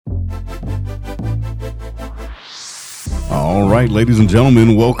All right, ladies and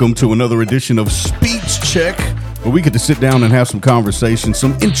gentlemen, welcome to another edition of Speech Check, where we get to sit down and have some conversations,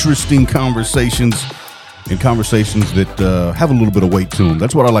 some interesting conversations, and conversations that have a little bit of weight to them.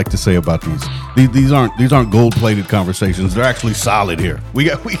 That's what I like to say about these. These aren't gold-plated conversations. They're actually solid here. We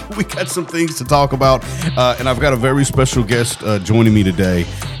got some things to talk about, and I've got a very special guest joining me today,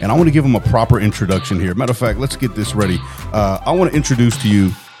 and I want to give him a proper introduction here. Matter of fact, let's get this ready. I want to introduce to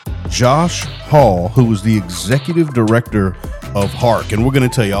you Josh Hall, who is the executive director of Hark, and we're going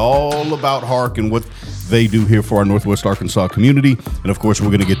to tell you all about Hark and what they do here for our Northwest Arkansas community, and of course, we're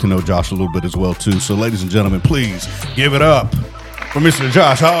going to get to know Josh a little bit as well too. So, ladies and gentlemen, please give it up for Mr.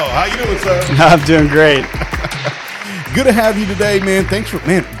 Josh Hall. How you doing, sir? I'm doing great. Good to have you today, man. Thanks for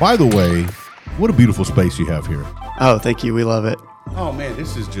By the way, what a beautiful space you have here. Oh, thank you. We love it. Oh, man,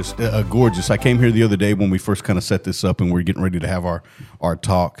 this is just gorgeous. I came here the other day when we first kind of set this up and we're getting ready to have our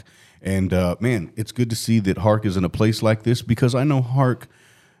talk. And, man, it's good to see that Hark is in a place like this because I know Hark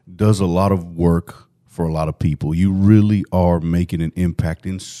does a lot of work for a lot of people. You really are making an impact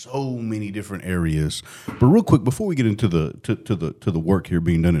in so many different areas. But real quick, before we get into the work here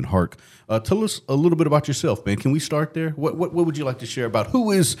being done in Hark, tell us a little bit about yourself, man. Can we start there? What would you like to share about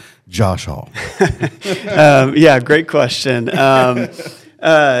who is Josh Hall? Yeah, great question. So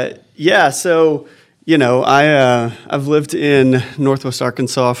I've lived in Northwest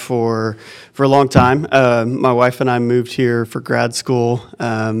Arkansas for a long time. My wife and I moved here for grad school,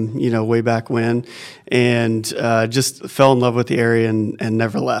 way back when, and just fell in love with the area and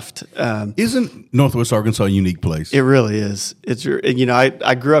never left. Isn't Northwest Arkansas a unique place? It really is. It's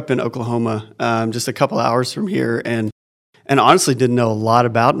I grew up in Oklahoma, just a couple hours from here, and honestly didn't know a lot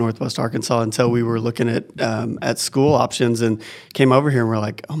about Northwest Arkansas until we were looking at school options and came over here and we're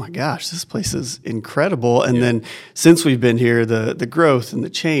like, oh my gosh, this place is incredible. And then since we've been here, the growth and the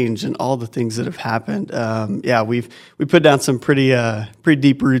change and all the things that have happened, we put down some pretty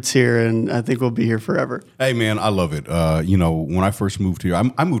deep roots here, and I think we'll be here forever. Hey man, I love it. When I first moved here,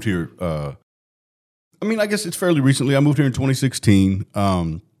 I moved here. I guess it's fairly recently. I moved here in 2016.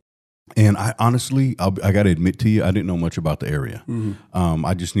 And I honestly, I got to admit to you, I didn't know much about the area. Mm-hmm.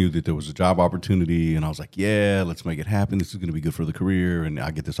 I just knew that there was a job opportunity, and I was like, yeah, let's make it happen. This is going to be good for the career, and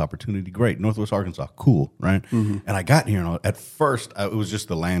I get this opportunity. Great. Northwest Arkansas, cool, right? Mm-hmm. And I got here, and at first, it was just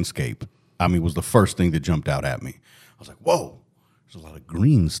the landscape. It was the first thing that jumped out at me. I was like, whoa, there's a lot of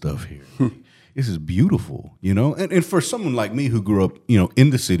green stuff here. This is beautiful, And for someone like me who grew up,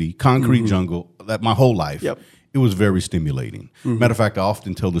 in the city, concrete mm-hmm. jungle, that my whole life. Yep. It was very stimulating. Mm-hmm. Matter of fact, I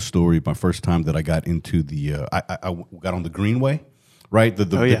often tell the story. My first time that I got into I got on the Greenway, right? The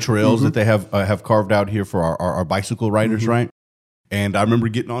trails mm-hmm. that they have carved out here for our bicycle riders, mm-hmm. right? And I remember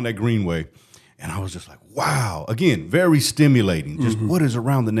getting on that Greenway, and I was just like, wow. Again, very stimulating. Just mm-hmm. what is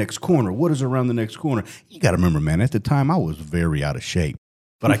around the next corner? What is around the next corner? You got to remember, man, at the time I was very out of shape,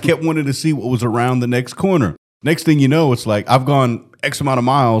 but I kept wanting to see what was around the next corner. Next thing you know, it's like I've gone X amount of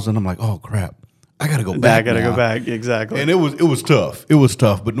miles, and I'm like, oh crap. I got to go back. Go back. Exactly. And it was tough. It was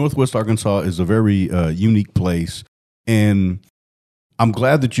tough. But Northwest Arkansas is a very unique place. And I'm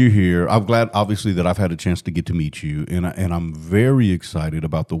glad that you're here. I'm glad, obviously, that I've had a chance to get to meet you. And I'm very excited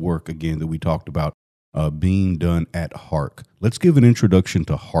about the work, again, that we talked about being done at Hark. Let's give an introduction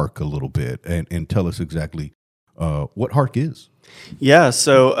to Hark a little bit and tell us exactly what Hark is. Yeah,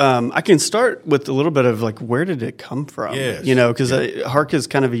 so I can start with a little bit of where did it come from? Yes. Because Hark is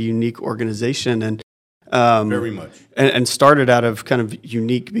kind of a unique organization, and very much, and started out of kind of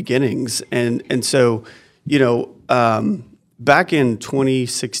unique beginnings, and so back in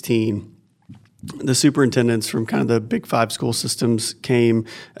 2016, the superintendents from kind of the Big Five school systems came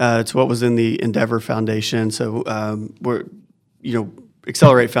to what was in the Endeavor Foundation. So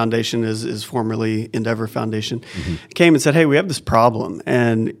Excellerate Foundation is formerly Endeavor Foundation, mm-hmm. came and said, hey, we have this problem,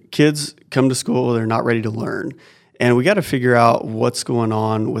 and kids come to school, they're not ready to learn, and we got to figure out what's going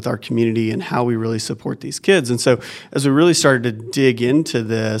on with our community and how we really support these kids. And so as we really started to dig into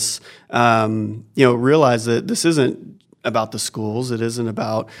this, realize that this isn't about the schools, it isn't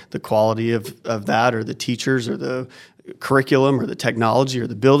about the quality of that or the teachers or the curriculum or the technology or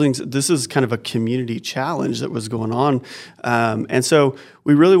the buildings. This is kind of a community challenge that was going on. And so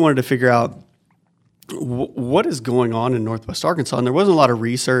we really wanted to figure out what is going on in Northwest Arkansas. And there wasn't a lot of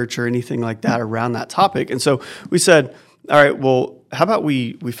research or anything like that around that topic. And so we said, all right, well, how about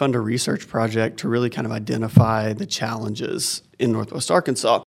we fund a research project to really kind of identify the challenges in Northwest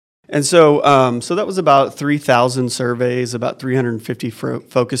Arkansas. And so so that was about 3,000 surveys, about 350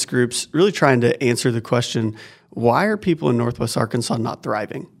 focus groups, really trying to answer the question, why are people in Northwest Arkansas not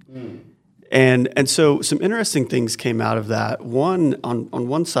thriving? And so some interesting things came out of that. One, on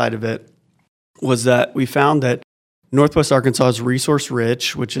one side of it, was that we found that Northwest Arkansas is resource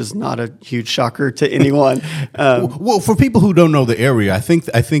rich, which is not a huge shocker to anyone. Well, for people who don't know the area, I think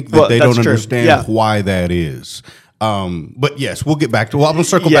that they don't understand why that is. But yes, we'll get back to. Well, I'm gonna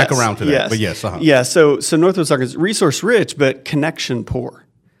circle back around to that. Yes. But yes, yeah. So Northwest Arkansas is resource rich, but connection poor.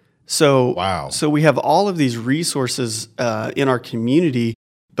 So wow. So we have all of these resources in our community,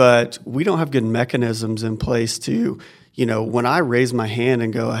 but we don't have good mechanisms in place to. When I raise my hand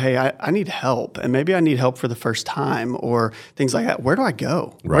and go, hey, I need help, and maybe I need help for the first time or things like that, where do I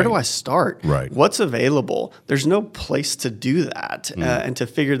go? Right. Where do I start? Right. What's available? There's no place to do that and to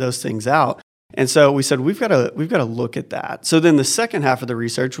figure those things out. And so we said, we've got to look at that. So then the second half of the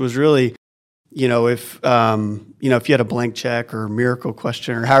research was really, if you had a blank check or a miracle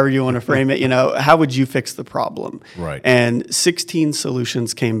question or however you want to frame it, how would you fix the problem? Right. And 16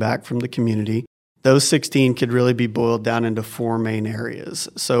 solutions came back from the community. Those 16 could really be boiled down into 4 main areas.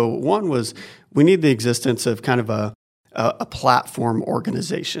 So one was we need the existence of kind of a platform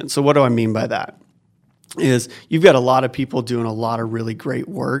organization. So what do I mean by that? Is you've got a lot of people doing a lot of really great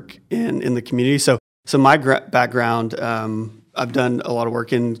work in the community. So my background, I've done a lot of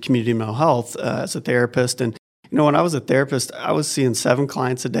work in community mental health as a therapist. And, when I was a therapist, I was seeing 7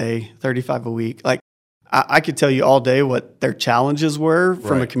 clients a day, 35 a week. Like, I could tell you all day what their challenges were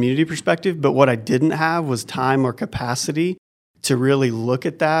from a community perspective, but what I didn't have was time or capacity to really look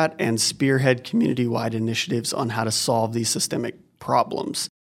at that and spearhead community-wide initiatives on how to solve these systemic problems.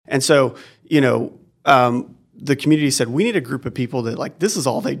 And so, the community said, we need a group of people that this is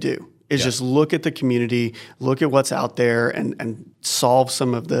all they do is just look at the community, look at what's out there and solve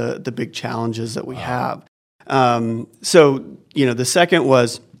some of the big challenges that we have. So, the second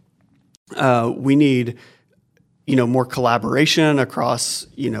was, we need, more collaboration across,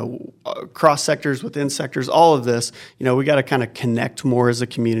 cross sectors, within sectors, all of this. We got to kind of connect more as a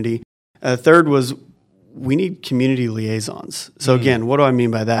community. Third was we need community liaisons. So again, what do I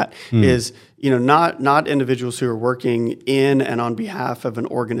mean by that? Is, not individuals who are working in and on behalf of an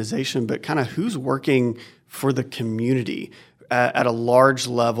organization, but kind of who's working for the community at a large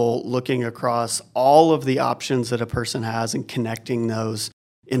level, looking across all of the options that a person has and connecting those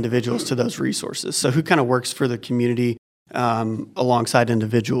individuals to those resources. So who kind of works for the community alongside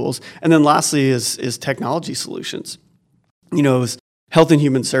individuals. And then lastly is technology solutions. Health and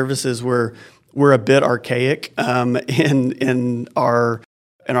human services we're a bit archaic in our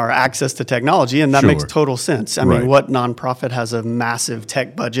access to technology, and that makes total sense. I mean, what nonprofit has a massive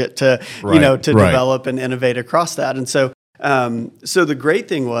tech budget to develop and innovate across that? And so the great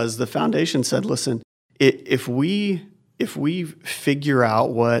thing was the foundation said, listen, if we figure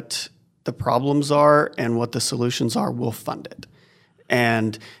out what the problems are and what the solutions are, we'll fund it.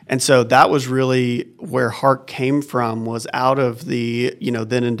 And so that was really where Hark came from, was out of the,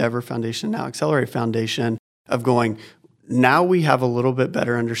 then Endeavor Foundation, now Excellerate Foundation, of going, now we have a little bit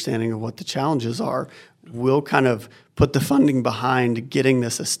better understanding of what the challenges are. We'll kind of put the funding behind getting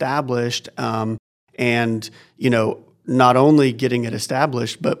this established and, not only getting it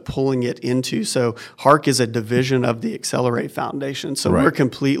established, but pulling it into. So Hark is a division of the Excellerate Foundation. So we're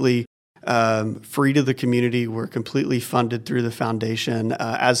completely free to the community. We're completely funded through the foundation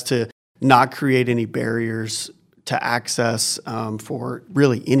as to not create any barriers to access for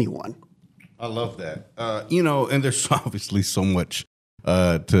really anyone. I love that. And there's obviously so much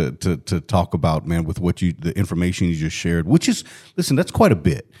to talk about, man, with the information you just shared, which is, listen, that's quite a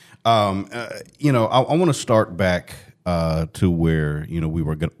bit. I want to start back to where, we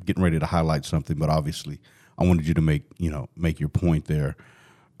were getting ready to highlight something, but obviously I wanted you to make your point there.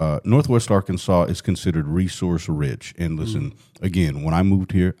 Northwest Arkansas is considered resource rich. And listen, again, when I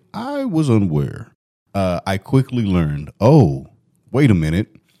moved here, I was unaware. I quickly learned, wait a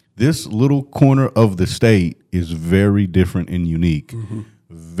minute, this little corner of the state is very different and unique,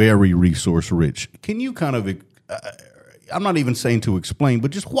 very resource rich. Can you kind of, I'm not even saying to explain,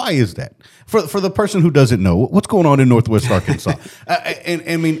 but just why is that? For the person who doesn't know, what's going on in Northwest Arkansas?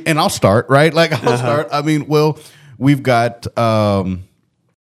 And I'll start, right? I'll start. I mean, well, we've got,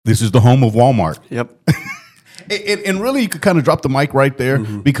 this is the home of Walmart. Yep. And really, you could kind of drop the mic right there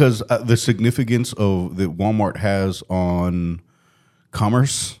because the significance of that Walmart has on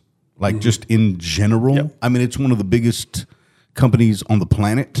commerce, just in general. Yep. I mean, it's one of the biggest companies on the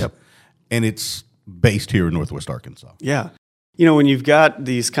planet, and it's based here in Northwest Arkansas. Yeah. When you've got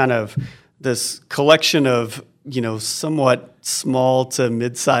these this collection of, somewhat small to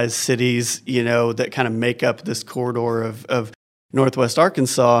mid-sized cities, that kind of make up this corridor of Northwest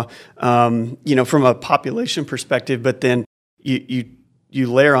Arkansas, from a population perspective, but then you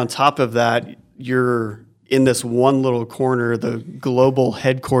layer on top of that, you're in this one little corner, the global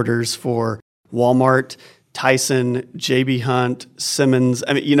headquarters for Walmart, Tyson, JB Hunt, Simmons.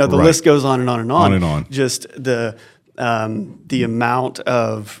 I mean, the Right. list goes on and on and on. On and on. Just the amount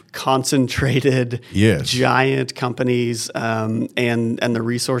of concentrated Yes. giant companies and the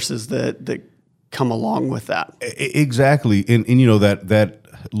resources that come along with that. Exactly. And that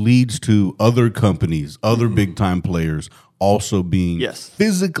leads to other companies, other big time players also being Yes.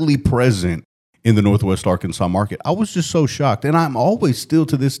 physically present in the Northwest Arkansas market. I was just so shocked. And I'm always still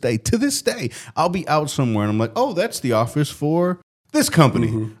to this day, I'll be out somewhere and I'm like, oh, that's the office for this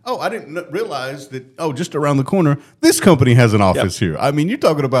company. Oh, I didn't realize that, just around the corner, this company has an office here. I mean, you're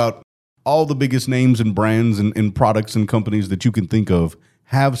talking about all the biggest names and brands and products and companies that you can think of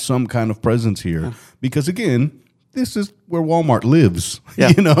have some kind of presence here. Yeah. Because again, this is where Walmart lives,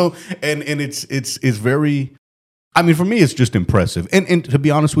 and it's very, I mean, for me, it's just impressive. And to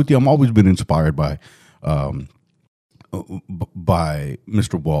be honest with you, I'm always been inspired by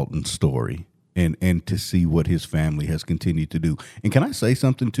Mr. Walton's story. And to see what his family has continued to do. And can I say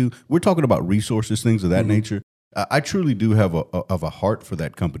something too? We're talking about resources, things of that nature. I truly do have a heart for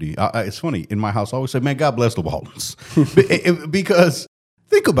that company. It's funny, in my house, I always say, man, God bless the Waltons. Because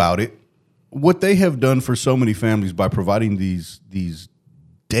think about it, what they have done for so many families by providing these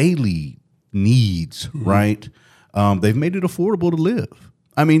daily needs, right? They've made it affordable to live.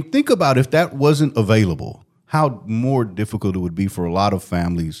 I mean, think about if that wasn't available, how more difficult it would be for a lot of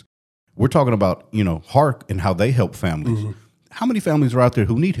families. We're talking about, Hark and how they help families. How many families are out there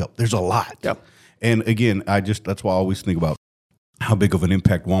who need help? There's a lot. Yep. And again, that's why I always think about how big of an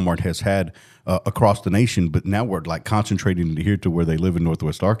impact Walmart has had across the nation. But now we're like concentrating here to where they live in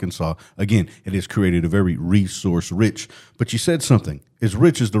Northwest Arkansas. Again, it has created a very resource rich. But you said something, as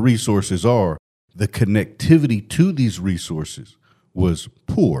rich as the resources are, the connectivity to these resources was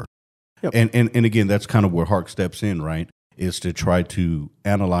poor. Yep. And again, that's kind of where Hark steps in, right? Is to try to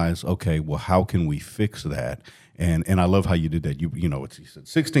analyze, okay, well, how can we fix that? And I love how you did that. You what you said,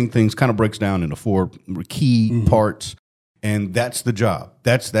 16 things, kind of breaks down into 4 key parts, and that's the job.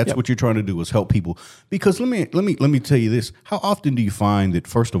 That's what you're trying to do, is help people. Because let me tell you this: how often do you find that,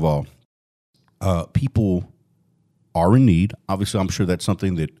 first of all, people are in need? Obviously, I'm sure that's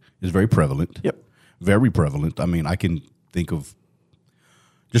something that is very prevalent. Yep, very prevalent. I mean, I can think of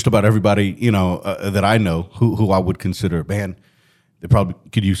just about everybody, that I know who I would consider, man, they probably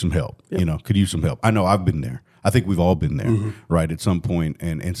could use some help, could use some help. I know I've been there. I think we've all been there, right, at some point,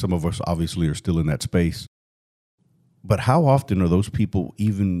 and some of us obviously are still in that space. But how often are those people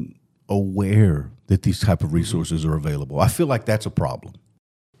even aware that these type of resources are available? I feel like that's a problem.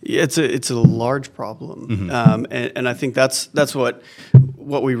 Yeah, it's a large problem, and I think that's what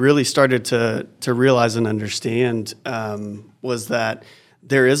we really started to realize and understand was that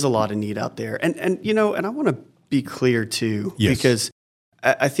there is a lot of need out there. And I want to be clear too, because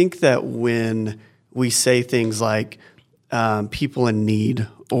I think that when we say things like people in need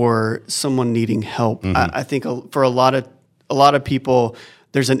or someone needing help, I think for a lot of people,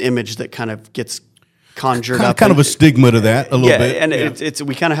 there's an image that kind of gets conjured up. Kind of a stigma to that a little bit. And it's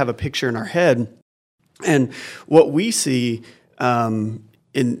we kind of have a picture in our head. And what we see in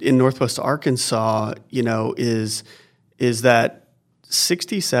Northwest Arkansas, is that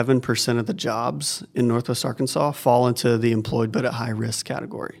 67% of the jobs in Northwest Arkansas fall into the employed but at high risk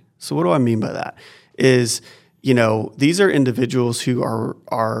category. So what do I mean by that? Is, these are individuals who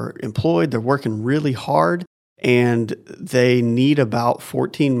are employed, they're working really hard, and they need about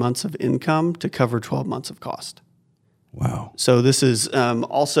 14 months of income to cover 12 months of cost. Wow. So this is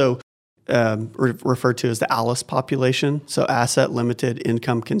also referred to as the ALICE population, so asset limited,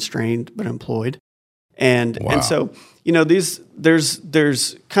 income constrained, but employed. And so,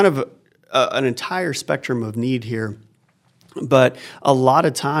 there's kind of an entire spectrum of need here, but a lot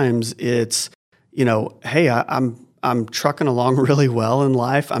of times it's, hey, I'm trucking along really well in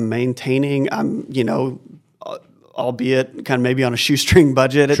life. I'm maintaining, albeit kind of maybe on a shoestring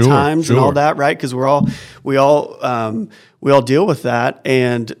budget at times and all that, right? Because we all deal with that.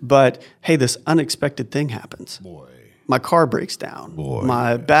 But hey, this unexpected thing happens. Boy. My car breaks down.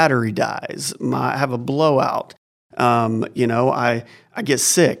 My battery dies. I have a blowout. I get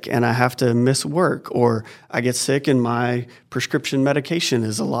sick and I have to miss work, or I get sick and my prescription medication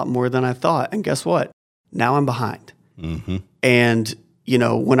is a lot more than I thought. And guess what? Now I'm behind. And,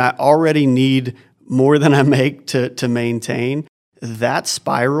 when I already need more than I make to maintain, that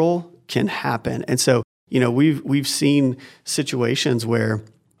spiral can happen. And so, we've seen situations where,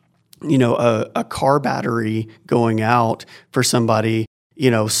 a car battery going out for somebody,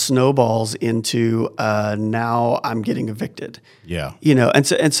 snowballs into now I'm getting evicted. Yeah.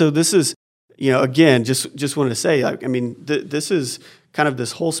 And so this is, again, just wanted to say, this is kind of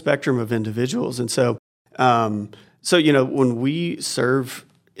this whole spectrum of individuals. And so So, when we serve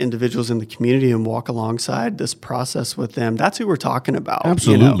individuals in the community and walk alongside this process with them, that's who we're talking about.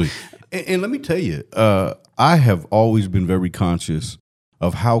 Absolutely. And let me tell you, I have always been very conscious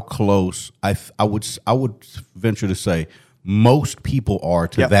of how close I would venture to say most people are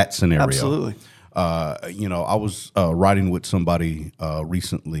to that scenario. Absolutely. I was riding with somebody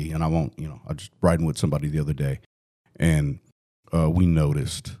recently, and I was just riding with somebody the other day, and we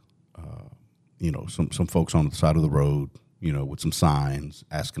noticed, some folks on the side of the road, with some signs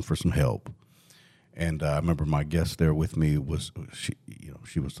asking for some help. And I remember my guest there with me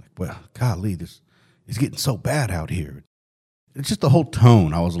she was like, well, golly, this is getting so bad out here. It's just the whole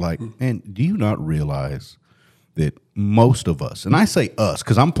tone. I was like, man, do you not realize that most of us, and I say us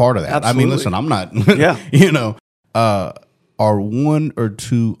because I'm part of that. Absolutely. I mean, listen, I'm not, are one or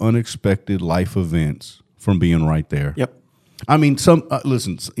two unexpected life events from being right there. Yep. I mean, some are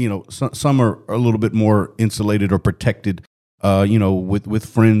a little bit more insulated or protected, with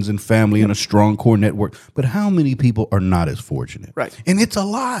friends and family and a strong core network. But how many people are not as fortunate? Right. And it's a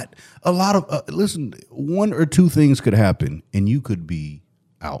lot of, one or two things could happen and you could be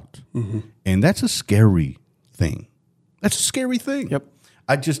out. Mm-hmm. And that's a scary thing. That's a scary thing. Yep.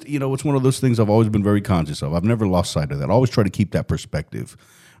 I just, it's one of those things I've always been very conscious of. I've never lost sight of that. I always try to keep that perspective.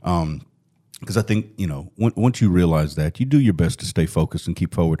 Because I think, once you realize that, you do your best to stay focused and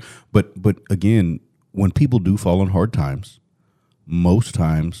keep forward. But again, when people do fall on hard times, most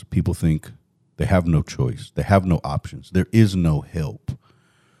times people think they have no choice. They have no options. There is no help.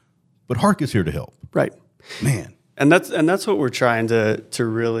 But Hark is here to help. Right. Man. And that's what we're trying to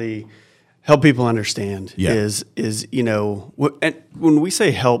really help people understand is and when we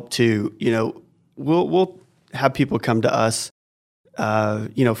say help too, we'll have people come to us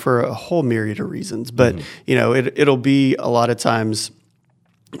for a whole myriad of reasons. But, it'll be a lot of times,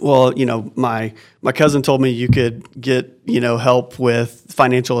 well, my cousin told me you could get, help with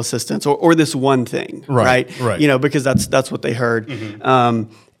financial assistance or this one thing, right? Because that's what they heard.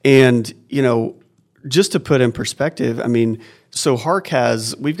 Mm-hmm. And, just to put in perspective, I mean, so Hark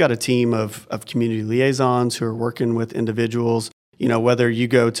we've got a team of community liaisons who are working with individuals, whether you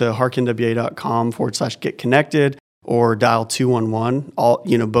go to harknwa.com/get connected or dial 211,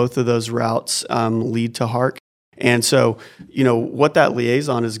 both of those routes lead to Hark. And so, what that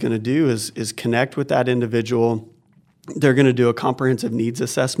liaison is going to do is connect with that individual. They're going to do a comprehensive needs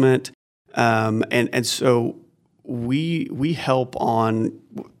assessment. And so we help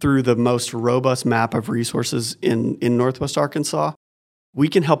through the most robust map of resources in Northwest Arkansas. We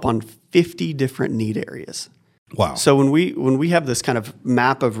can help on 50 different need areas. Wow. So when we have this kind of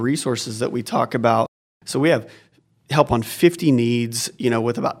map of resources that we talk about, so we have help on 50 needs,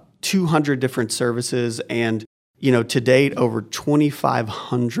 with about 200 different services and, to date over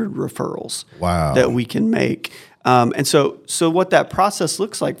 2,500 referrals. Wow. That we can make. And so what that process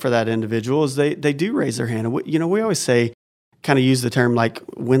looks like for that individual is they do raise their hand. And we always say, kind of use the term like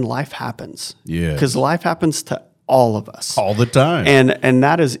when life happens. Yeah. Because life happens to all of us. All the time. And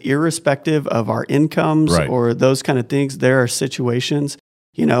that is irrespective of our incomes or those kind of things. There are situations,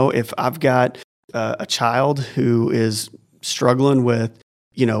 if I've got a child who is struggling with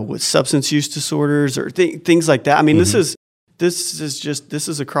substance use disorders or things like that. I mean, mm-hmm. This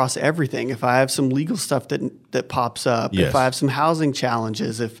is across everything. If I have some legal stuff that pops up, if I have some housing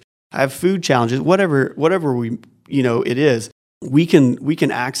challenges, if I have food challenges, whatever we it is, we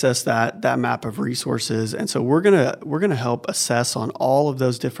can access that map of resources. And so we're gonna help assess on all of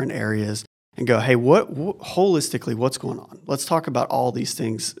those different areas and go, hey, what holistically what's going on? Let's talk about all these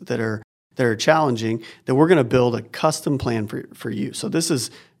things that are challenging. Then we're going to build a custom plan for you. So this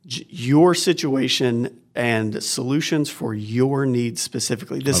is your situation and solutions for your needs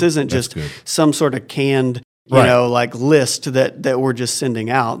specifically. This isn't just some sort of canned, like list that we're just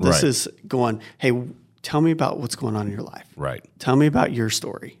sending out. This is going, hey, tell me about what's going on in your life. Right. Tell me about your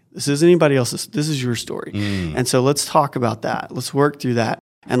story. This isn't anybody else's. This is your story. And so let's talk about that. Let's work through that.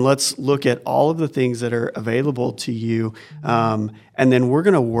 And let's look at all of the things that are available to you. And then we're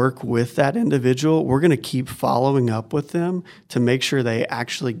going to work with that individual. We're going to keep following up with them to make sure they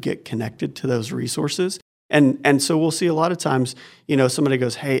actually get connected to those resources. And so we'll see a lot of times, somebody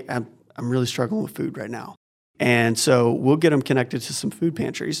goes, hey, I'm really struggling with food right now. And so we'll get them connected to some food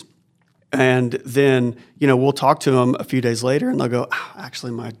pantries. And then, we'll talk to them a few days later and they'll go,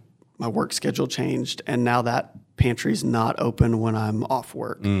 actually, my work schedule changed. And now that pantry's not open when I'm off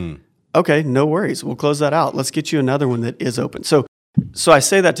work. Okay, no worries. We'll close that out. Let's get you another one that is open. So I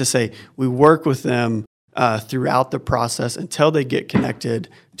say that to say we work with them throughout the process until they get connected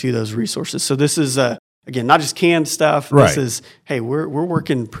to those resources. So this is again, not just canned stuff. Right. This is, hey, we're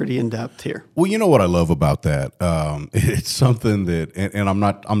working pretty in depth here. Well, you know what I love about that? It's something that, and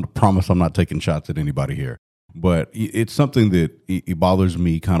I promise I'm not taking shots at anybody here, but it's something that it bothers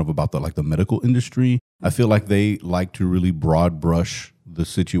me kind of about the medical industry. I feel like they like to really broad brush the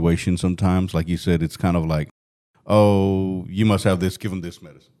situation sometimes. Like you said, it's kind of like, oh, you must have this, give them this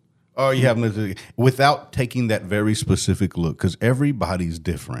medicine. Oh, you have this, without taking that very specific look, because everybody's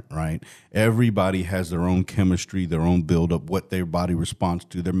different, right? Everybody has their own chemistry, their own buildup, what their body responds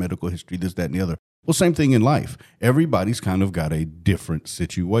to, their medical history, this, that, and the other. Well, same thing in life. Everybody's kind of got a different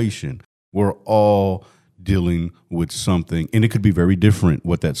situation. We're all dealing with something, and it could be very different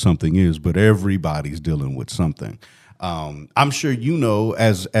what that something is, but everybody's dealing with something. I'm sure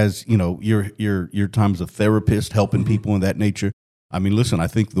as you know, your time as a therapist, helping people in that nature. I mean, listen, I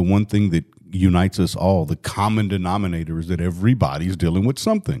think the one thing that unites us all, the common denominator, is that everybody's dealing with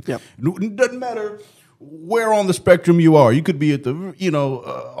something. Yep. It doesn't matter where on the spectrum you are. You could be at the,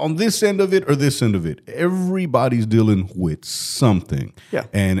 on this end of it or this end of it. Everybody's dealing with something. Yeah.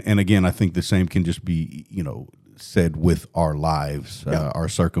 And again, I think the same can just be, said with our lives, our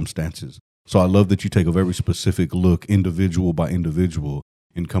circumstances. So I love that you take a very specific look, individual by individual,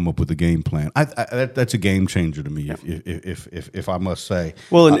 and come up with a game plan. That's a game changer to me, if I must say.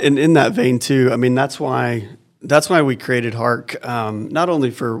 Well, and in that vein too, I mean, that's why we created Hark, not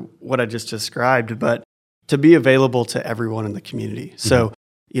only for what I just described, but to be available to everyone in the community. So,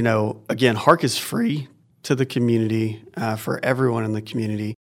 again, Hark is free to the community, for everyone in the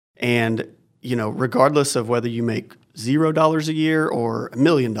community. And, regardless of whether you make $0 a year or $1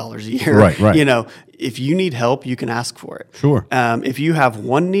 million a year, right. If you need help, you can ask for it. Sure. If you have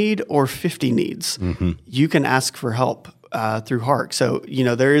one need or 50 needs, you can ask for help through Hark. So,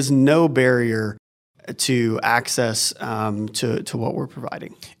 there is no barrier to access to what we're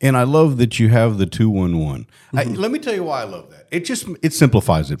providing. And I love that you have the 211. Let me tell you why I love that. It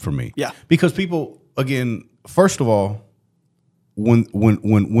simplifies it for me. Yeah. Because people, again, first of all, when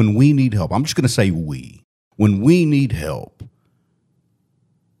we need help, I'm just going to say when we need help,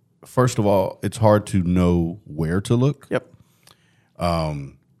 first of all, it's hard to know where to look. Yep.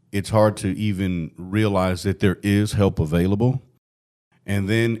 It's hard to even realize that there is help available. And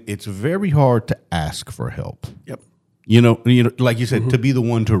then it's very hard to ask for help. Yep. Like you said, to be the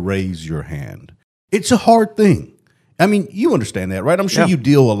one to raise your hand. It's a hard thing. I mean, you understand that, right? I'm sure you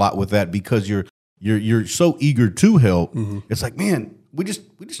deal a lot with that because you're so eager to help. It's like, man, we just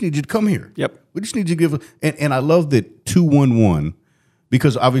need you to come here. Yep. We just need you to give. And I love that 211,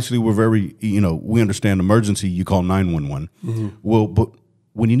 because obviously we're very, we understand emergency. You call 911. Well, but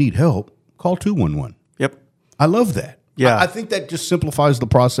when you need help, call 211. Yep. I love that. Yeah. I think that just simplifies the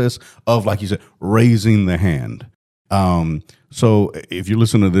process of, like you said, raising the hand. So if you're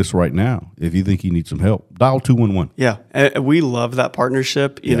listening to this right now, if you think you need some help, dial 211. Yeah. And we love that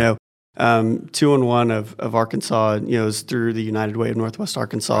partnership. 211 of Arkansas, is through the United Way of Northwest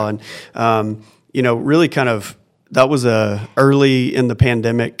Arkansas. And, really kind of, that was early in the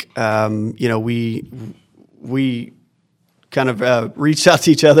pandemic. We kind of reached out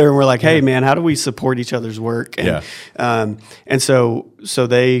to each other and we're like, hey man, how do we support each other's work? And, and so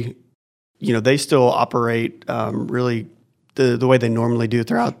they, they still operate, really the way they normally do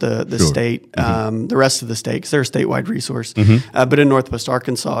throughout the state, the rest of the state, because they're a statewide resource. But in Northwest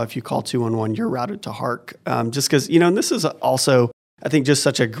Arkansas, if you call 211, you're routed to Hark. Just because, and this is also, I think, just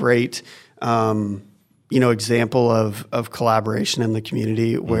such a great, example of collaboration in the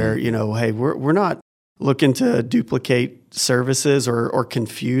community where, hey, we're not looking to duplicate services or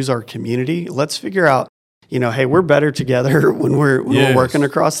confuse our community. Let's figure out, hey, we're better together when we're working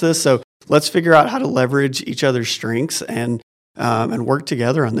across this. So let's figure out how to leverage each other's strengths and work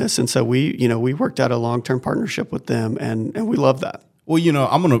together on this. And so we worked out a long-term partnership with them, and we love that. Well,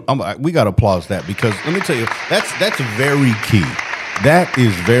 we got to applause that, because let me tell you, that's very key. That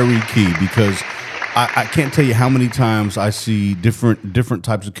is very key, because I can't tell you how many times I see different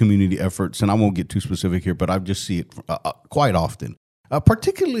types of community efforts, and I won't get too specific here, but I just see it quite often,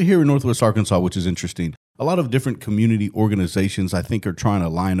 particularly here in Northwest Arkansas, which is interesting. A lot of different community organizations, I think, are trying to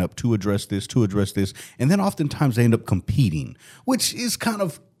line up to address this, and then oftentimes they end up competing, which is kind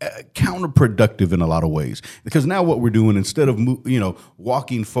of counterproductive in a lot of ways. Because now what we're doing, instead of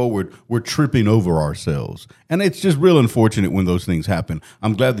walking forward, we're tripping over ourselves, and it's just real unfortunate when those things happen.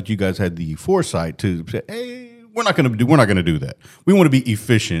 I'm glad that you guys had the foresight to say, "Hey, we're not going to do that. We want to be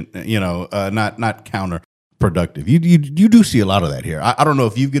efficient, not counter." Productive. You do see a lot of that here. I don't know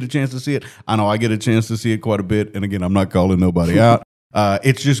if you get a chance to see it. I know I get a chance to see it quite a bit. And again, I'm not calling nobody out.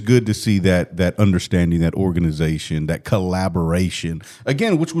 It's just good to see that understanding, that organization, that collaboration.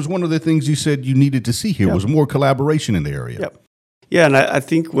 Again, which was one of the things you said you needed to see here was more collaboration in the area. Yep. Yeah, and I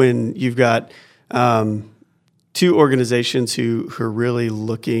think when you've got two organizations who are really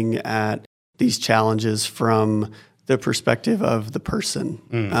looking at these challenges from the perspective of the person,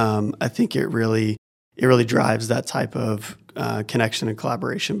 I think it really drives that type of connection and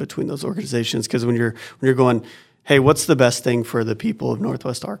collaboration between those organizations. Because when you're going, hey, what's the best thing for the people of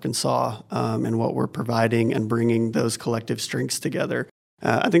Northwest Arkansas, and what we're providing, and bringing those collective strengths together,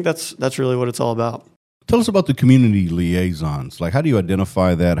 I think that's really what it's all about. Tell us about the community liaisons. Like, how do you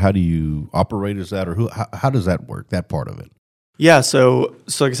identify that? How do you operate as that, or how does that work? That part of it. Yeah, so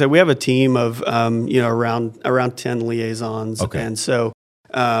like I said, we have a team of around 10 liaisons, and so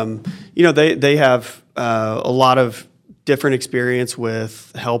they have a lot of different experience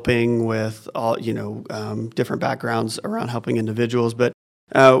with helping with all different backgrounds around helping individuals. But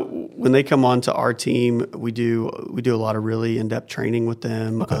when they come onto our team, we do a lot of really in-depth training with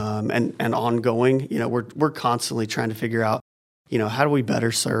them, and ongoing. We're constantly trying to figure out, how do we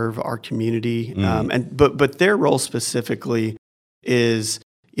better serve our community, but their role specifically is,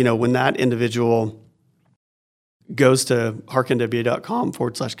 when that individual goes to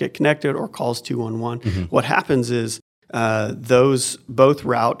harknwa.com/get connected or calls 211, what happens is those both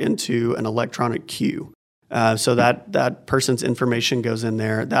route into an electronic queue. So that person's information goes in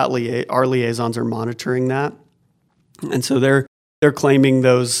there. Our liaisons are monitoring that, and so they're claiming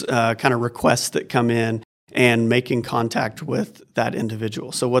those kind of requests that come in and making contact with that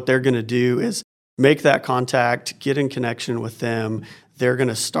individual. So what they're going to do is make that contact, get in connection with them. They're going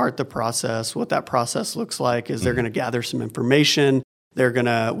to start the process. What that process looks like is they're going to gather some information.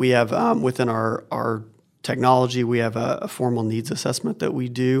 We have within our technology, we have a formal needs assessment that we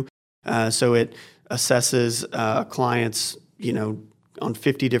do. So it assesses clients, on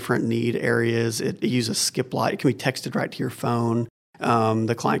 50 different need areas. It uses skip light. It can be texted right to your phone.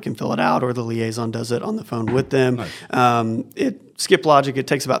 The client can fill it out, or the liaison does it on the phone with them. Nice. Skip logic, it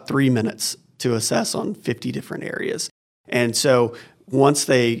takes about 3 minutes to assess on 50 different areas. And so once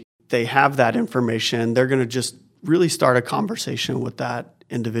they have that information, they're going to just really start a conversation with that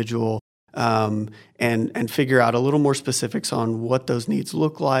individual, and figure out a little more specifics on what those needs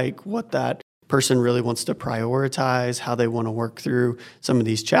look like, what that person really wants to prioritize, how they want to work through some of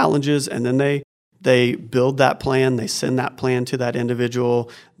these challenges. And then they build that plan, they send that plan to that individual,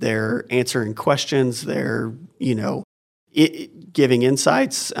 they're answering questions, they're, giving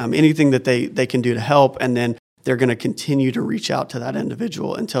insights, anything that they can do to help, and then they're going to continue to reach out to that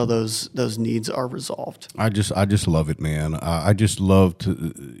individual until those needs are resolved. I just love it, man. I just love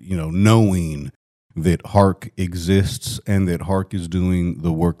to, knowing that Hark exists and that Hark is doing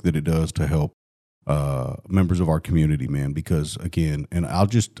the work that it does to help members of our community, man. Because again, and I'll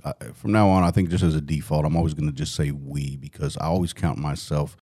just from now on, I think just as a default, I'm always going to just say we, because I always count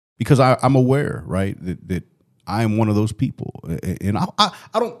myself, because I'm aware, right, that I am one of those people, and I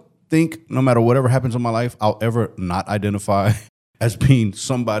don't think, no matter whatever happens in my life, I'll ever not identify as being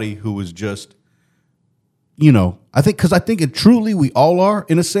somebody who is just, I think it truly, we all are,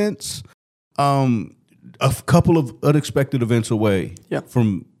 in a sense, a couple of unexpected events away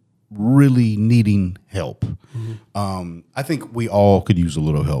from really needing help. I think we all could use a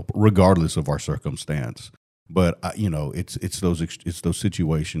little help, regardless of our circumstance. But it's those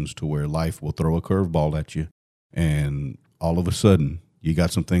situations to where life will throw a curveball at you, and all of a sudden you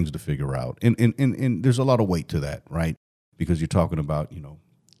got some things to figure out. And there's a lot of weight to that, right? Because you're talking about,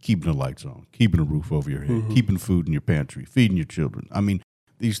 keeping the lights on, keeping a roof over your head, keeping food in your pantry, feeding your children. I mean,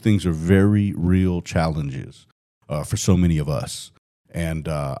 these things are very real challenges for so many of us. And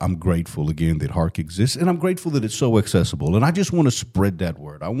I'm grateful, again, that Hark exists, and I'm grateful that it's so accessible. And I just want to spread that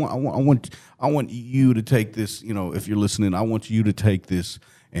word. I want you to take this, if you're listening, I want you to take this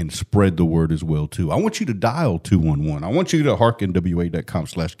and spread the word as well, too. I want you to dial 211. I want you to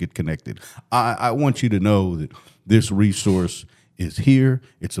harknwa.com/get connected. I want you to know that this resource is here.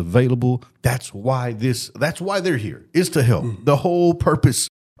 It's available. That's why they're here, is to help. The whole purpose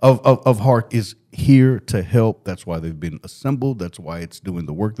of Hark is here to help. That's why they've been assembled. That's why it's doing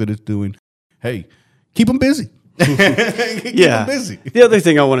the work that it's doing. Hey, keep them busy. Keep them busy. The other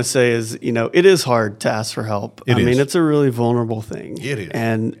thing I want to say is, it is hard to ask for help. I mean, it's a really vulnerable thing. It is.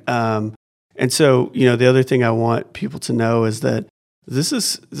 And so, the other thing I want people to know is that this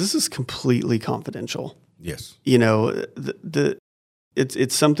is completely confidential. Yes.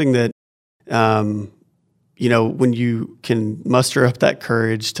 It's something that, when you can muster up that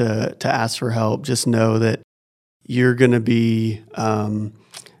courage to ask for help, just know that you're going to be,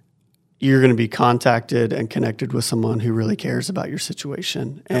 you're going to be contacted and connected with someone who really cares about your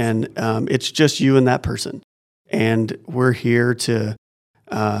situation. And it's just you and that person. And we're here to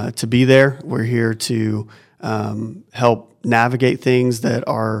be there. We're here to help navigate things that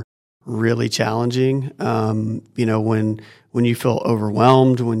are really challenging. When you feel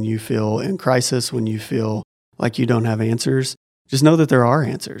overwhelmed, when you feel in crisis, when you feel like you don't have answers, just know that there are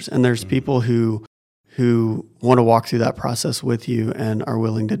answers. And there's people who want to walk through that process with you and are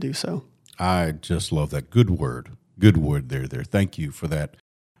willing to do so. I just love that. Good word there. Thank you for that.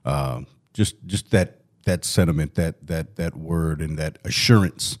 Just that sentiment, that word, and that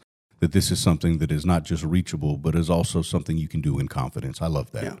assurance that this is something that is not just reachable, but is also something you can do in confidence. I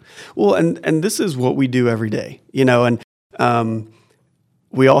love that. Yeah. Well, and this is what we do every day, and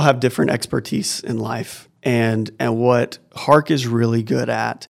we all have different expertise in life, and what Hark is really good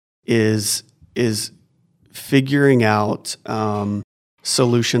at is figuring out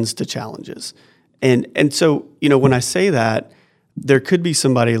solutions to challenges. And so, when I say that, there could be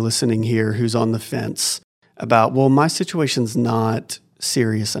somebody listening here who's on the fence about, well, my situation's not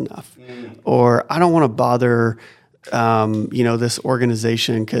serious enough, or I don't want to bother, this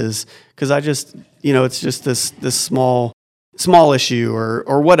organization because I just, it's just this small issue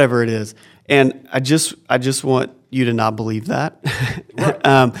or whatever it is. And I just want you to not believe that.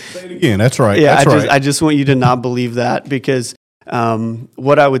 Right. Say it again. That's right. Yeah, That's right. I just want you to not believe that, because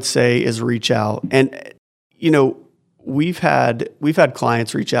what I would say is reach out. And we've had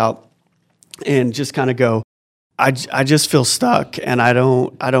clients reach out and just kind of go, I just feel stuck, and I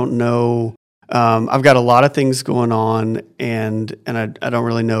don't know. I've got a lot of things going on, and I don't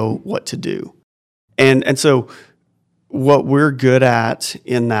really know what to do. And so what we're good at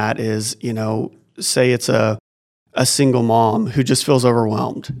in that is, say it's a single mom who just feels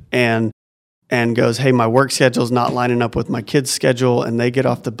overwhelmed and goes, hey, my work schedule's not lining up with my kids' schedule, and they get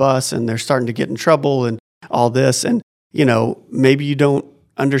off the bus and they're starting to get in trouble and all this. And, maybe you don't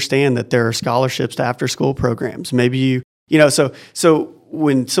understand that there are scholarships to after school programs. Maybe so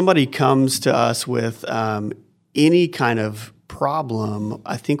when somebody comes to us with any kind of problem,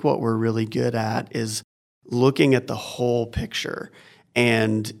 I think what we're really good at is looking at the whole picture.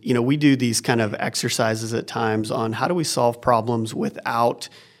 And, we do these kind of exercises at times on how do we solve problems without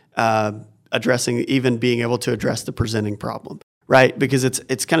even being able to address the presenting problem, right? Because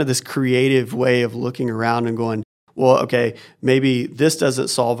it's kind of this creative way of looking around and going, well, okay, maybe this doesn't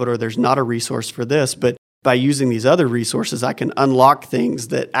solve it, or there's not a resource for this, but by using these other resources, I can unlock things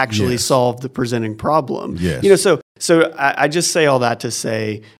that actually solve the presenting problem. Yes. So I just say all that to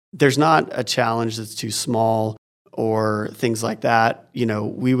say there's not a challenge that's too small or things like that.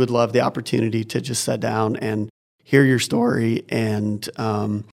 We would love the opportunity to just sit down and hear your story and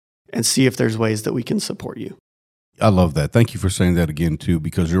see if there's ways that we can support you. I love that. Thank you for saying that again too,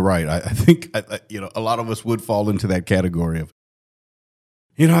 because you're right. I think a lot of us would fall into that category of,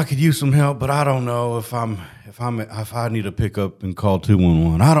 I could use some help, but I don't know if I need to pick up and call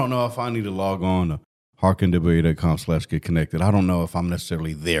 211. I don't know if I need to log on to harknwa.com/get connected. I don't know if I'm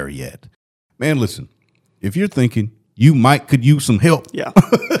necessarily there yet. Man, listen, if you're thinking you could use some help,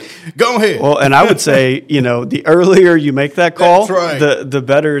 go ahead. Well, and I would say, the earlier you make that call, right. the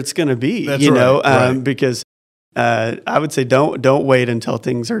better it's going to be. That's right. Because I would say don't wait until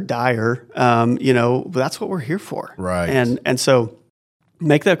things are dire. That's what we're here for. Right. And so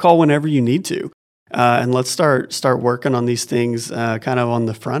make that call whenever you need to. And let's start working on these things kind of on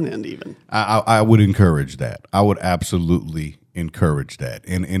the front end even. I would encourage that. I would absolutely encourage that.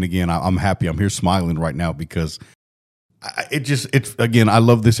 And again, I'm happy. I'm here smiling right now because I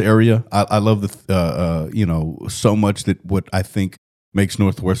love this area. I love so much that what I think makes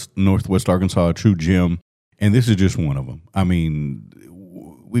Northwest Arkansas a true gem. And this is just one of them. I mean,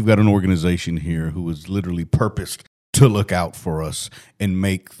 we've got an organization here who is literally purposed to look out for us and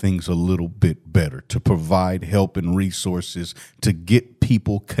make things a little bit better, to provide help and resources, to get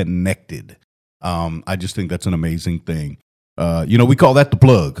people connected. I just think that's an amazing thing. We call that the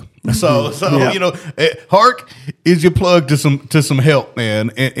plug. So Hark is your plug to some help, man.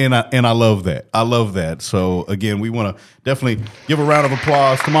 And I love that. I love that. So again, we want to definitely give a round of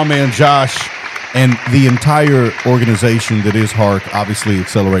applause to my man Josh and the entire organization that is Hark. Obviously,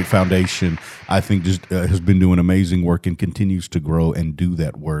 Excellerate Foundation, I think, just has been doing amazing work and continues to grow and do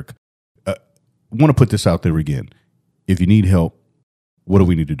that work. I want to put this out there again. If you need help, what do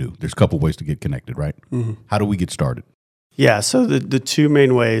we need to do? There's a couple ways to get connected, right? Mm-hmm. How do we get started? Yeah, so the two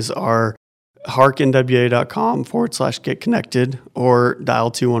main ways are harknwa.com/get connected or dial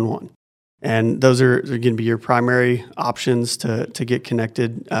 211. And those are going to be your primary options to get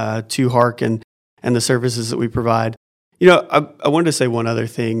connected to Hark and the services that we provide. I wanted to say one other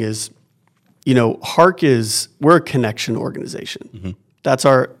thing is Hark we're a connection organization. Mm-hmm.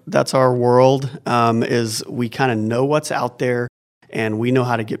 That's our world, is we kind of know what's out there and we know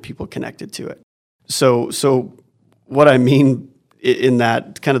how to get people connected to it. So what I mean in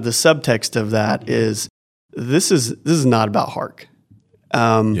that kind of the subtext of that is this is not about Hark.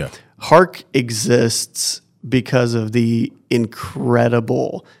 Hark exists because of the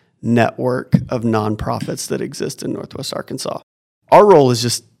incredible network of nonprofits that exist in Northwest Arkansas. Our role is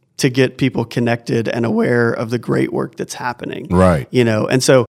just to get people connected and aware of the great work that's happening. Right. And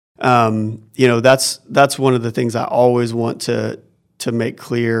so, that's one of the things I always want to make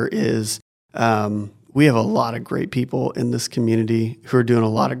clear is, we have a lot of great people in this community who are doing a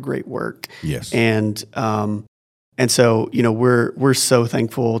lot of great work. Yes. And so, we're so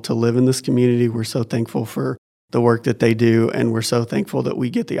thankful to live in this community. We're so thankful for the work that they do. And we're so thankful that we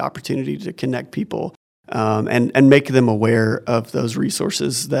get the opportunity to connect people, and make them aware of those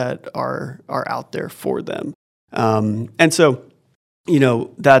resources that are out there for them. And so,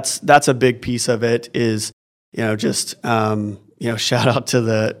 that's a big piece of it is, just, shout out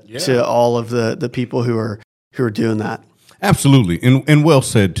to all of the people who are doing that. Absolutely. And well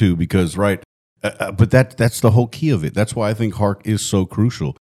said too, because right. But that's the whole key of it. That's why I think Hark is so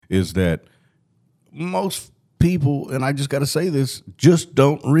crucial, is that most people, and I just got to say this, just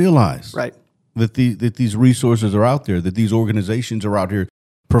don't realize that these resources are out there, that these organizations are out here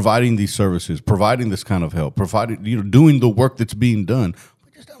providing these services, providing this kind of help, doing the work that's being done.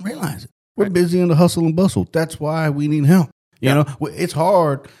 We just don't realize it. We're busy in the hustle and bustle. That's why we need help. You know, it's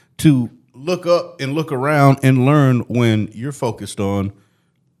hard to look up and look around and learn when you're focused on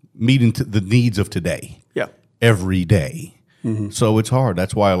meeting the needs of today. Every day. Mm-hmm. So it's hard.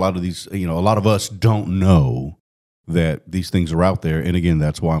 That's why a lot of us don't know that these things are out there. And again,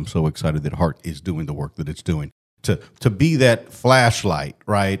 that's why I'm so excited that Hark is doing the work that it's doing to be that flashlight,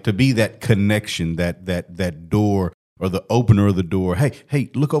 right? To be that connection, that door or the opener of the door. Hey,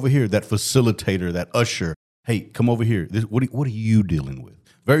 look over here. That facilitator, that usher. Hey, come over here. What are you dealing with?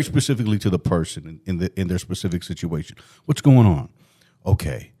 Very specifically to the person in their specific situation. What's going on?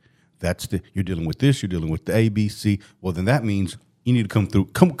 Okay. You're dealing with this, you're dealing with the A, B, C. Well, then that means you need to come through.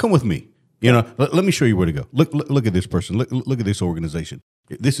 Come with me. Let me show you where to go. Look at this person. Look at this organization.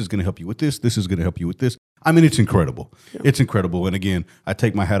 This is going to help you with this. This is going to help you with this. I mean, it's incredible. Yeah. It's incredible. And again, I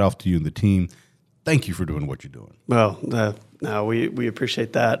take my hat off to you and the team. Thank you for doing what you're doing. Well, we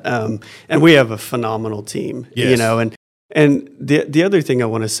appreciate that. And we have a phenomenal team, yes. and the other thing I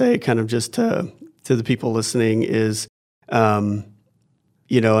want to say kind of just to the people listening is, and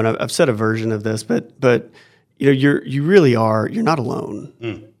I've said a version of this, but you're not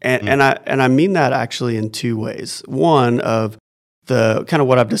alone. And I mean that actually in two ways. One of the kind of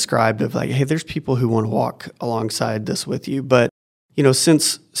what I've described of like, hey, there's people who want to walk alongside this with you. But,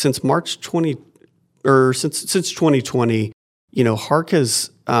 since March 20 or since 2020, Hark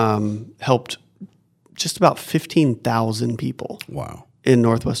has helped just about 15,000 people. Wow. In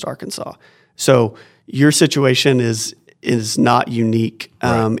Northwest Arkansas. So your situation is not unique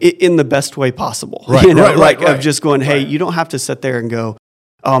in the best way possible. Right. Of just going, hey, you don't have to sit there and go,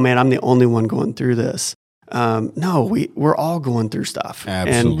 oh man, I'm the only one going through this. No, we're all going through stuff.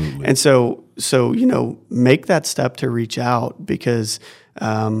 Absolutely. And so make that step to reach out because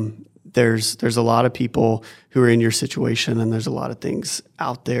there's a lot of people who are in your situation and there's a lot of things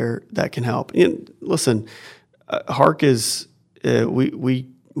out there that can help. And listen, Hark is we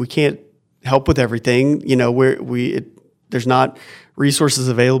can't help with everything. There's not resources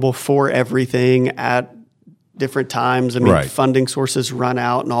available for everything at different times. I mean, funding sources run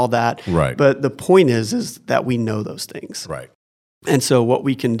out and all that. Right. But the point is that we know those things. Right. And so what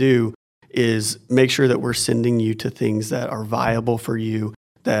we can do is make sure that we're sending you to things that are viable for you,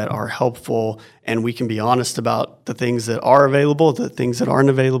 that are helpful, and we can be honest about the things that are available, the things that aren't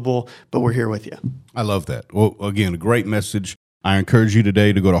available, but we're here with you. I love that. Well, again, a great message. I encourage you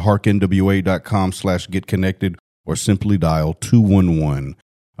today to go to harknwa.com/getconnected or simply dial 211.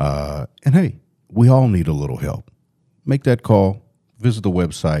 And hey, we all need a little help. Make that call, visit the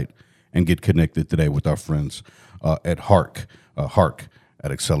website, and get connected today with our friends at Hark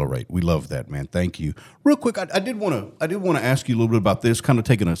at Excellerate. We love that, man. Thank you. Real quick, I did want to ask you a little bit about this. Kind of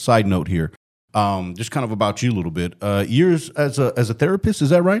taking a side note here, just kind of about you a little bit. Years as a therapist, is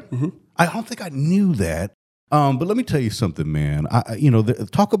that right? Mm-hmm. I don't think I knew that. But let me tell you something, man.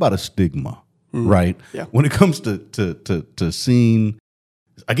 Talk about a stigma, right? Yeah. When it comes to seeking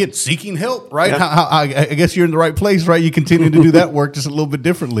help, right? Yeah. I guess you're in the right place, right? You continue to do that work just a little bit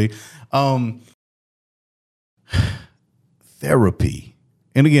differently. Therapy.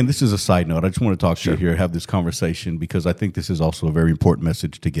 And again, this is a side note. I just want to talk to you here, have this conversation, because I think this is also a very important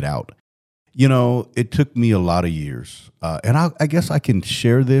message to get out. It took me a lot of years. And I guess I can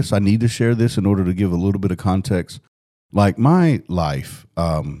share this. I need to share this in order to give a little bit of context. Like my life,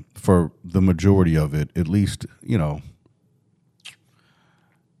 for the majority of it, at least, yeah,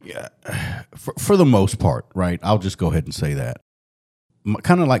 for the most part, right? I'll just go ahead and say that.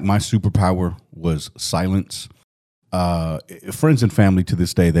 Kind of like my superpower was silence. Friends and family to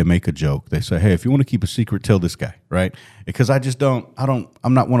this day, they make a joke. They say, "Hey, if you want to keep a secret, tell this guy," right? Because I'm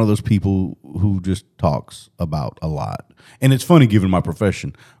not one of those people who just talks about a lot. And it's funny given my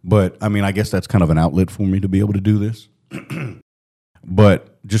profession, but I mean, I guess that's kind of an outlet for me to be able to do this.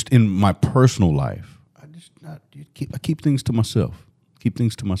 But just in my personal life, I keep things to myself.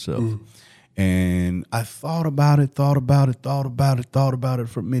 And I thought about it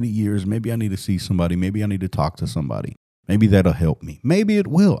for many years. Maybe I need to see somebody. Maybe I need to talk to somebody. Maybe that'll help me. Maybe it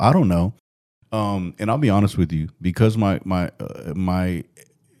will. I don't know. And I'll be honest with you, because my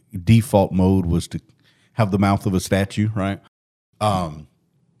default mode was to have the mouth of a statue, right?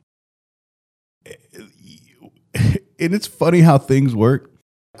 And it's funny how things work.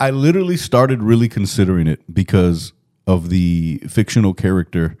 I literally started really considering it because of the fictional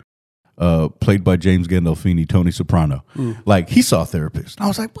character played by James Gandolfini, Tony Soprano. Like, he saw a therapist. And I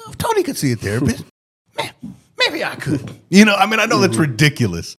was like, well, if Tony could see a therapist, man, maybe I could. I know that's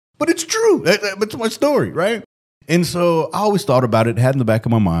ridiculous, but it's true. It's my story, right? And so I always thought about it, had in the back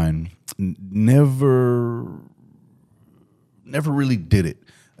of my mind, never really did it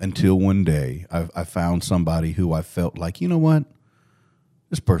until one day I found somebody who I felt like, you know what?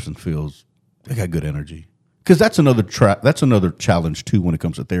 This person they got good energy. Because that's another challenge too when it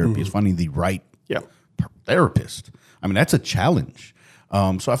comes to therapy, is finding the right therapist. I mean, that's a challenge.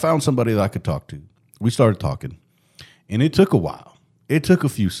 So I found somebody that I could talk to. We started talking, and it took a while. It took a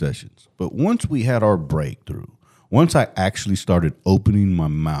few sessions. But once we had our breakthrough, once I actually started opening my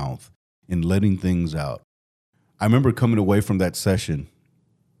mouth and letting things out, I remember coming away from that session,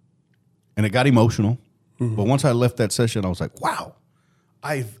 and it got emotional. But once I left that session, I was like, wow,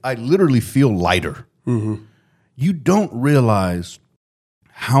 I literally feel lighter. You don't realize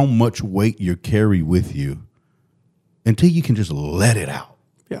how much weight you carry with you until you can just let it out.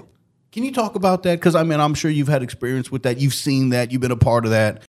 Yeah. Can you talk about that? Because, I'm sure you've had experience with that. You've seen that. You've been a part of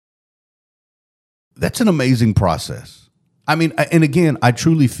that. That's an amazing process. And again, I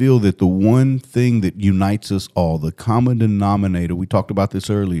truly feel that the one thing that unites us all, the common denominator, we talked about this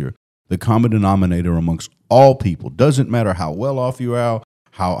earlier, the common denominator amongst all people, doesn't matter how well off you are,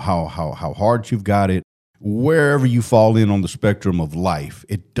 how hard you've got it, wherever you fall in on the spectrum of life,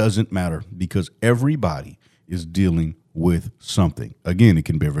 it doesn't matter, because everybody is dealing with something. Again, it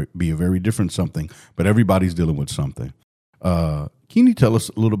can be a very different something, but everybody's dealing with something. Can you tell us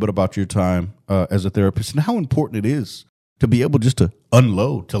a little bit about your time as a therapist and how important it is to be able just to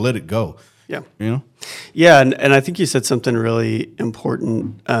unload, to let it go? Yeah. Yeah, and I think you said something really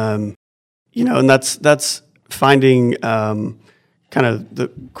important, and that's finding kind of the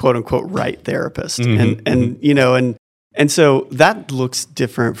quote unquote right therapist. And so that looks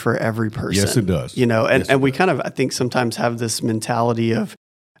different for every person. Yes, it does. And we kind of, I think, sometimes have this mentality of,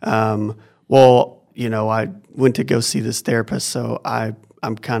 I went to go see this therapist, so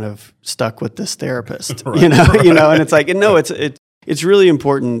I'm kind of stuck with this therapist, right. And it's like, no, it's really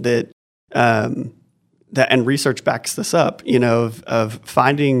important that, and research backs this up, of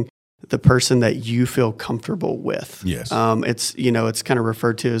finding the person that you feel comfortable with. Yes. It's kind of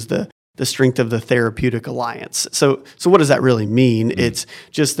referred to as the strength of the therapeutic alliance. So what does that really mean? It's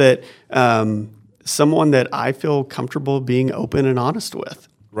just that someone that I feel comfortable being open and honest with.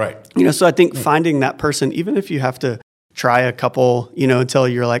 Right. So I think finding that person, even if you have to try a couple, until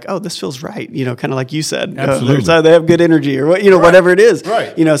you're like, oh, this feels right, kind of like you said. Absolutely. They have good energy or what, whatever it is.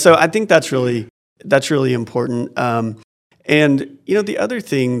 Right. So I think that's really important. And the other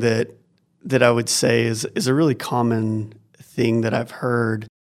thing that I would say is a really common thing that I've heard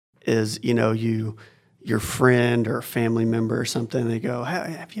is, your friend or a family member or something, they go,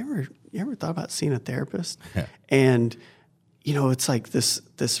 hey, have you ever thought about seeing a therapist? Yeah. And it's like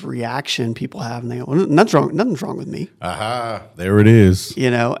this reaction people have, and they go, well, nothing's wrong with me. Aha, there it is.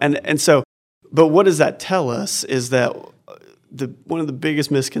 And so, but what does that tell us is that one of the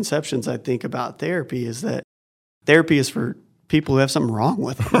biggest misconceptions I think about therapy is that therapy is for people who have something wrong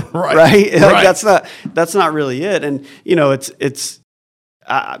with them, right? Like that's not really it. And it's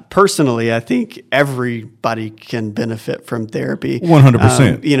personally, I think everybody can benefit from therapy,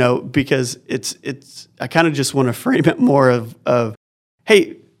 100%. Because it's. I kind of just want to frame it more of,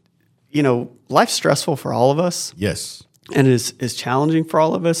 hey, life's stressful for all of us. Yes, and is challenging for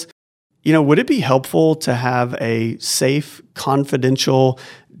all of us. Would it be helpful to have a safe, confidential,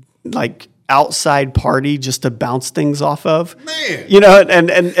 like outside party just to bounce things off of. Man. And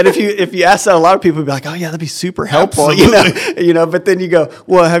if you ask that, a lot of people would be like, oh yeah, that'd be super helpful. Absolutely. But then you go,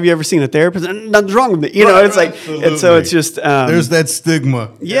 well, have you ever seen a therapist? And nothing's wrong with me. It's like, and so it's just there's that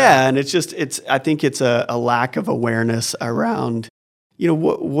stigma. Yeah, and I think it's a lack of awareness around,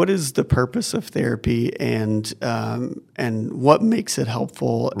 what is the purpose of therapy, and what makes it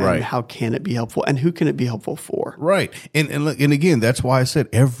helpful, and how can it be helpful, and who can it be helpful for? Right. And again, that's why I said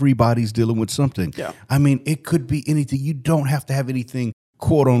everybody's dealing with something. Yeah. I mean, it could be anything. You don't have to have anything,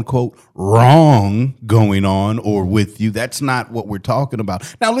 quote unquote, wrong going on or with you. That's not what we're talking about.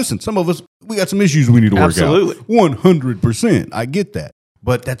 Now, listen, some of us, we got some issues we need to work out. Absolutely. 100%. I get that.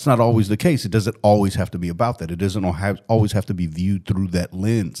 But that's not always the case. It doesn't always have to be about that. It doesn't always have to be viewed through that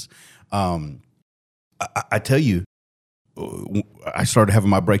lens. I tell you, I started having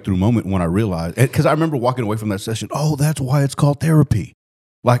my breakthrough moment when I realized, because I remember walking away from that session, oh, that's why it's called therapy.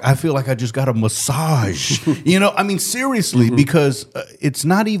 Like, I feel like I just got a massage, seriously, because it's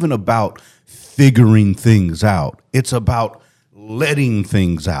not even about figuring things out. It's about letting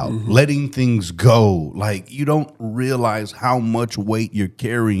things out, letting things go. Like, you don't realize how much weight you're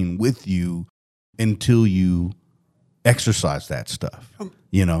carrying with you until you exercise that stuff,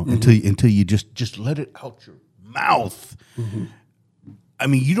 until you just let it out your mouth. I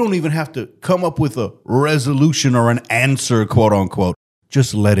mean, you don't even have to come up with a resolution or an answer, quote unquote.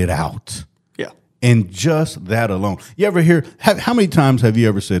 Just let it out. Yeah. And just that alone. You ever hear, how many times have you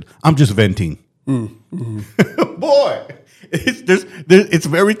ever said, I'm just venting? Boy, it's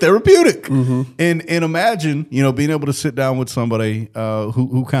very therapeutic. And imagine, being able to sit down with somebody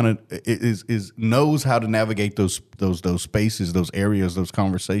who kind of is knows how to navigate those spaces, those areas, those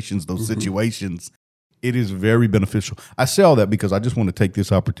conversations, those situations. It is very beneficial. I say all that because I just want to take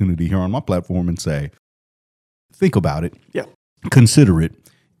this opportunity here on my platform and say, think about it. Yeah. Consider it.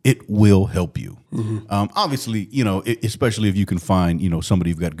 It will help you. Obviously, especially if you can find,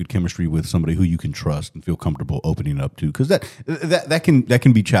 somebody you've got good chemistry with, somebody who you can trust and feel comfortable opening up to, because that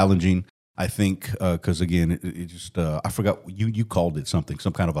can be challenging. I think because again, it just I forgot you called it something,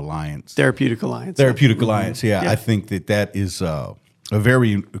 some kind of alliance, therapeutic alliance. Alliance. Yeah, I think that is a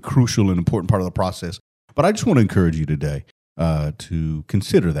very crucial and important part of the process. But I just want to encourage you today to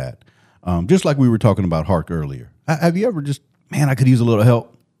consider that. Just like we were talking about Hark earlier. Have you ever just, man, I could use a little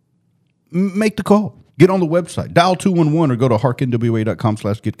help? Make the call. Get on the website. Dial 211 or go to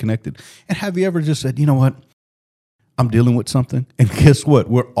harknwa.com/getconnected. And have you ever just said, you know what? I'm dealing with something. And guess what?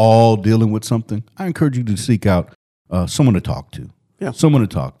 We're all dealing with something. I encourage you to seek out someone to talk to. Yeah. Someone to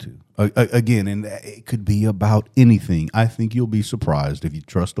talk to. Again, and it could be about anything. I think you'll be surprised if you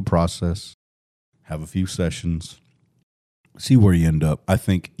trust the process, have a few sessions, see where you end up. I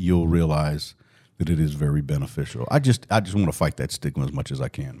think you'll realize that it is very beneficial. I just want to fight that stigma as much as I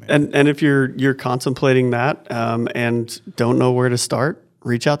can, man. And if you're contemplating that and don't know where to start,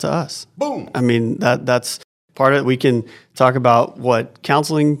 reach out to us. Boom. I mean, that's part of it. We can talk about what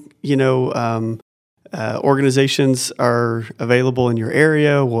counseling, organizations are available in your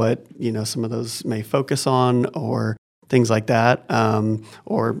area, what, some of those may focus on, or things like that,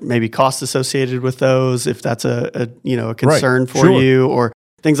 or maybe costs associated with those, if that's a concern for you, or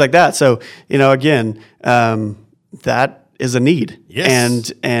things like that. So, again, that is a need.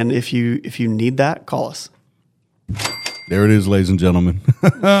 Yes. And if you need that, call us. There it is, ladies and gentlemen.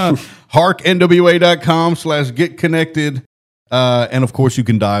 HarkNWA.com/getconnected. And of course, you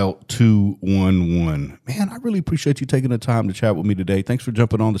can dial 211. Man, I really appreciate you taking the time to chat with me today. Thanks for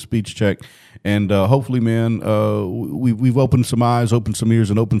jumping on the speech check. And hopefully, man, we've opened some eyes, opened some ears,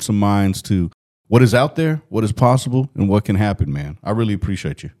 and opened some minds to what is out there, what is possible, and what can happen, man. I really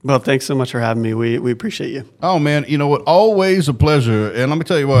appreciate you. Well, thanks so much for having me. We appreciate you. Oh, man, you know what? Always a pleasure. And let me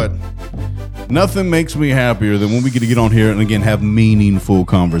tell you what, nothing makes me happier than when we get to get on here and, again, have meaningful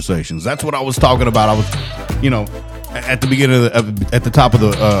conversations. That's what I was talking about. I was, at the beginning at the top of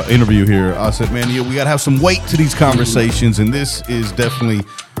the interview here, I said, man, we got to have some weight to these conversations, and this is definitely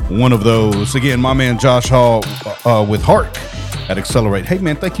one of those. Again, my man Josh Hall with Hark at Excellerate. Hey,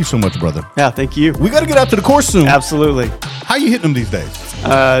 man, thank you so much, brother. Yeah, thank you. We got to get out to the course soon. Absolutely. How you hitting them these days?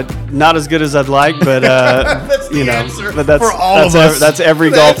 Not as good as I'd like, but that's the answer but that's for all of us. That's every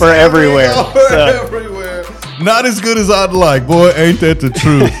golfer everywhere. Everywhere. Not as good as I'd like. Boy, ain't that the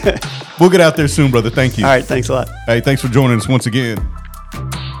truth. We'll get out there soon, brother. Thank you. All right, thanks a lot. Hey, thanks for joining us once again.